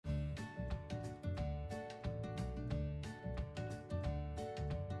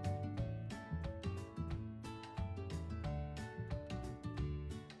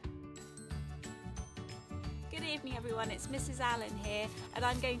Good evening everyone, it's Mrs. Allen here and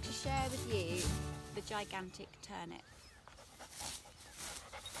I'm going to share with you the gigantic turnip.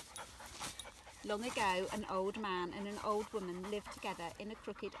 Long ago, an old man and an old woman lived together in a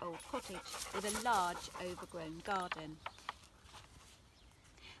crooked old cottage with a large overgrown garden.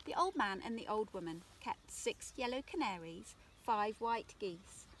 The old man and the old woman kept 6 yellow canaries, 5 white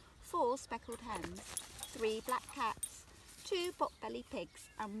geese, 4 speckled hens, 3 black cats, 2 pot-bellied pigs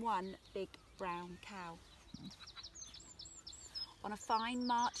and 1 big brown cow. On a fine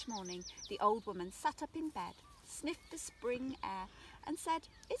March morning, the old woman sat up in bed, sniffed the spring air and said,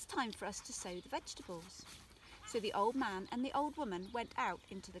 "It's time for us to sow the vegetables." So the old man and the old woman went out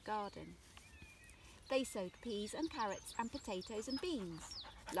into the garden. They sowed peas and carrots and potatoes and beans.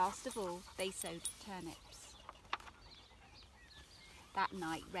 Last of all, they sowed turnips. That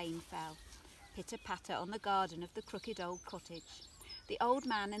night rain fell, pitter-patter on the garden of the crooked old cottage. The old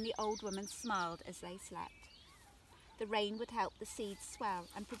man and the old woman smiled as they slept. The rain would help the seeds swell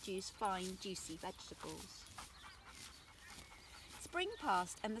and produce fine, juicy vegetables. Spring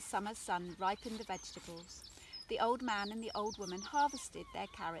passed and the summer sun ripened the vegetables. The old man and the old woman harvested their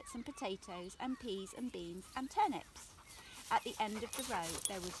carrots and potatoes and peas and beans and turnips. At the end of the row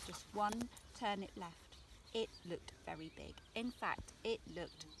there was just 1 turnip left. It looked very big. In fact, it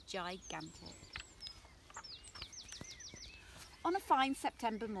looked gigantic. On a fine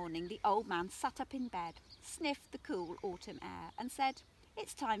September morning, the old man sat up in bed, sniffed the cool autumn air and said,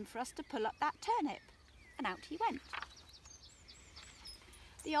 "It's time for us to pull up that turnip." And out he went.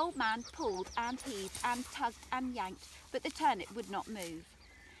 The old man pulled and heaved and tugged and yanked, but the turnip would not move.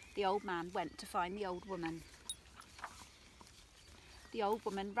 The old man went to find the old woman. The old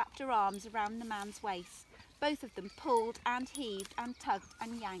woman wrapped her arms around the man's waist. Both of them pulled and heaved and tugged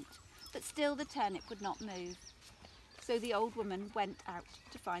and yanked, but still the turnip would not move. So the old woman went out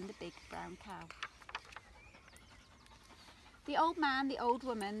to find the big brown cow. The old man, the old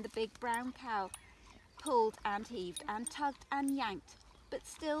woman, the big brown cow pulled and heaved and tugged and yanked, but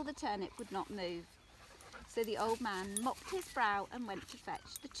still the turnip would not move. So the old man mopped his brow and went to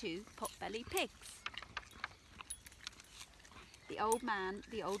fetch the 2 pot-bellied pigs. The old man,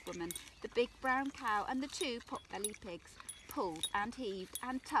 the old woman, the big brown cow and the 2 pot-bellied pigs pulled and heaved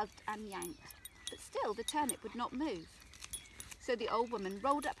and tugged and yanked, but still the turnip would not move. So the old woman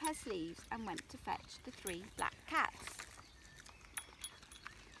rolled up her sleeves and went to fetch the 3 black cats.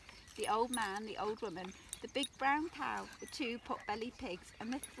 The old man, the old woman, the big brown cow, the 2 pot-bellied pigs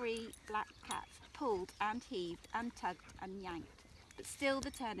and the 3 black cats pulled and heaved and tugged and yanked, but still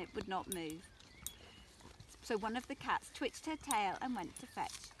the turnip would not move. So one of the cats twitched her tail and went to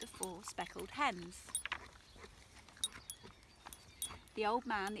fetch the 4 speckled hens. The old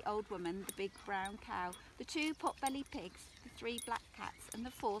man, the old woman, the big brown cow, the 2 pot-bellied pigs, the 3 black cats and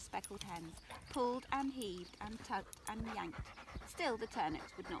the 4 speckled hens pulled and heaved and tugged and yanked. Still the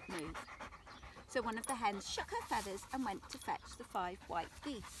turnips would not move. So one of the hens shook her feathers and went to fetch the 5 white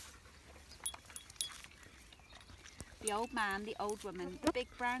geese. The old man, the old woman, the big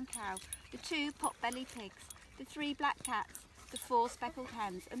brown cow, the 2 pot-bellied pigs, the 3 black cats, the 4 speckled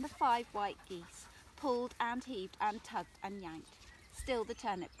hens and the 5 white geese pulled and heaved and tugged and yanked. Still the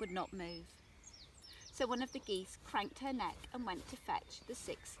turnip would not move. So one of the geese cranked her neck and went to fetch the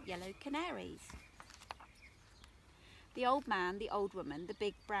 6 yellow canaries. The old man, the old woman, the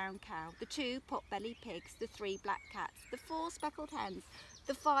big brown cow, the 2 pot-bellied pigs, the 3 black cats, the 4 speckled hens,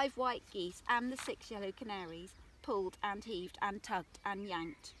 the 5 white geese and the 6 yellow canaries pulled and heaved and tugged and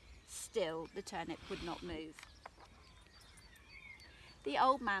yanked. Still the turnip would not move. The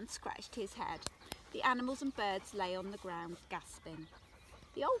old man scratched his head. The animals and birds lay on the ground gasping.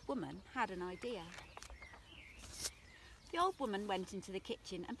 The old woman had an idea. The old woman went into the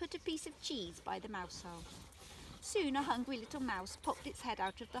kitchen and put a piece of cheese by the mouse hole. Soon a hungry little mouse popped its head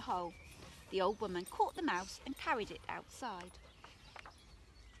out of the hole. The old woman caught the mouse and carried it outside.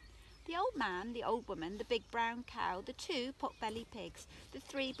 The old man, the old woman, the big brown cow, the 2 pot-bellied pigs, the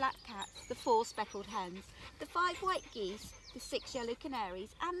 3 black cats, the 4 speckled hens, the 5 white geese, the 6 yellow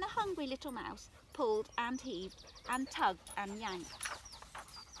canaries and the hungry little mouse pulled and heaved and tugged and yanked.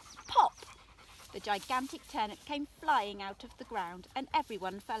 Pop! The gigantic turnip came flying out of the ground and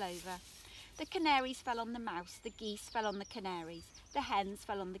everyone fell over. The canaries fell on the mouse, the geese fell on the canaries, the hens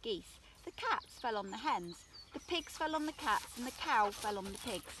fell on the geese, the cats fell on the hens, the pigs fell on the cats and the cow fell on the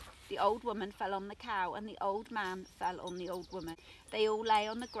pigs. The old woman fell on the cow and the old man fell on the old woman. They all lay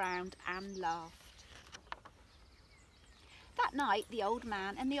on the ground and laughed. That night the old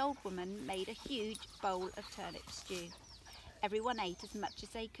man and the old woman made a huge bowl of turnip stew. Everyone ate as much as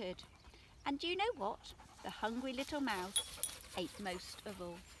they could. And do you know what? The hungry little mouse ate most of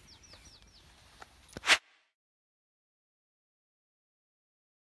all.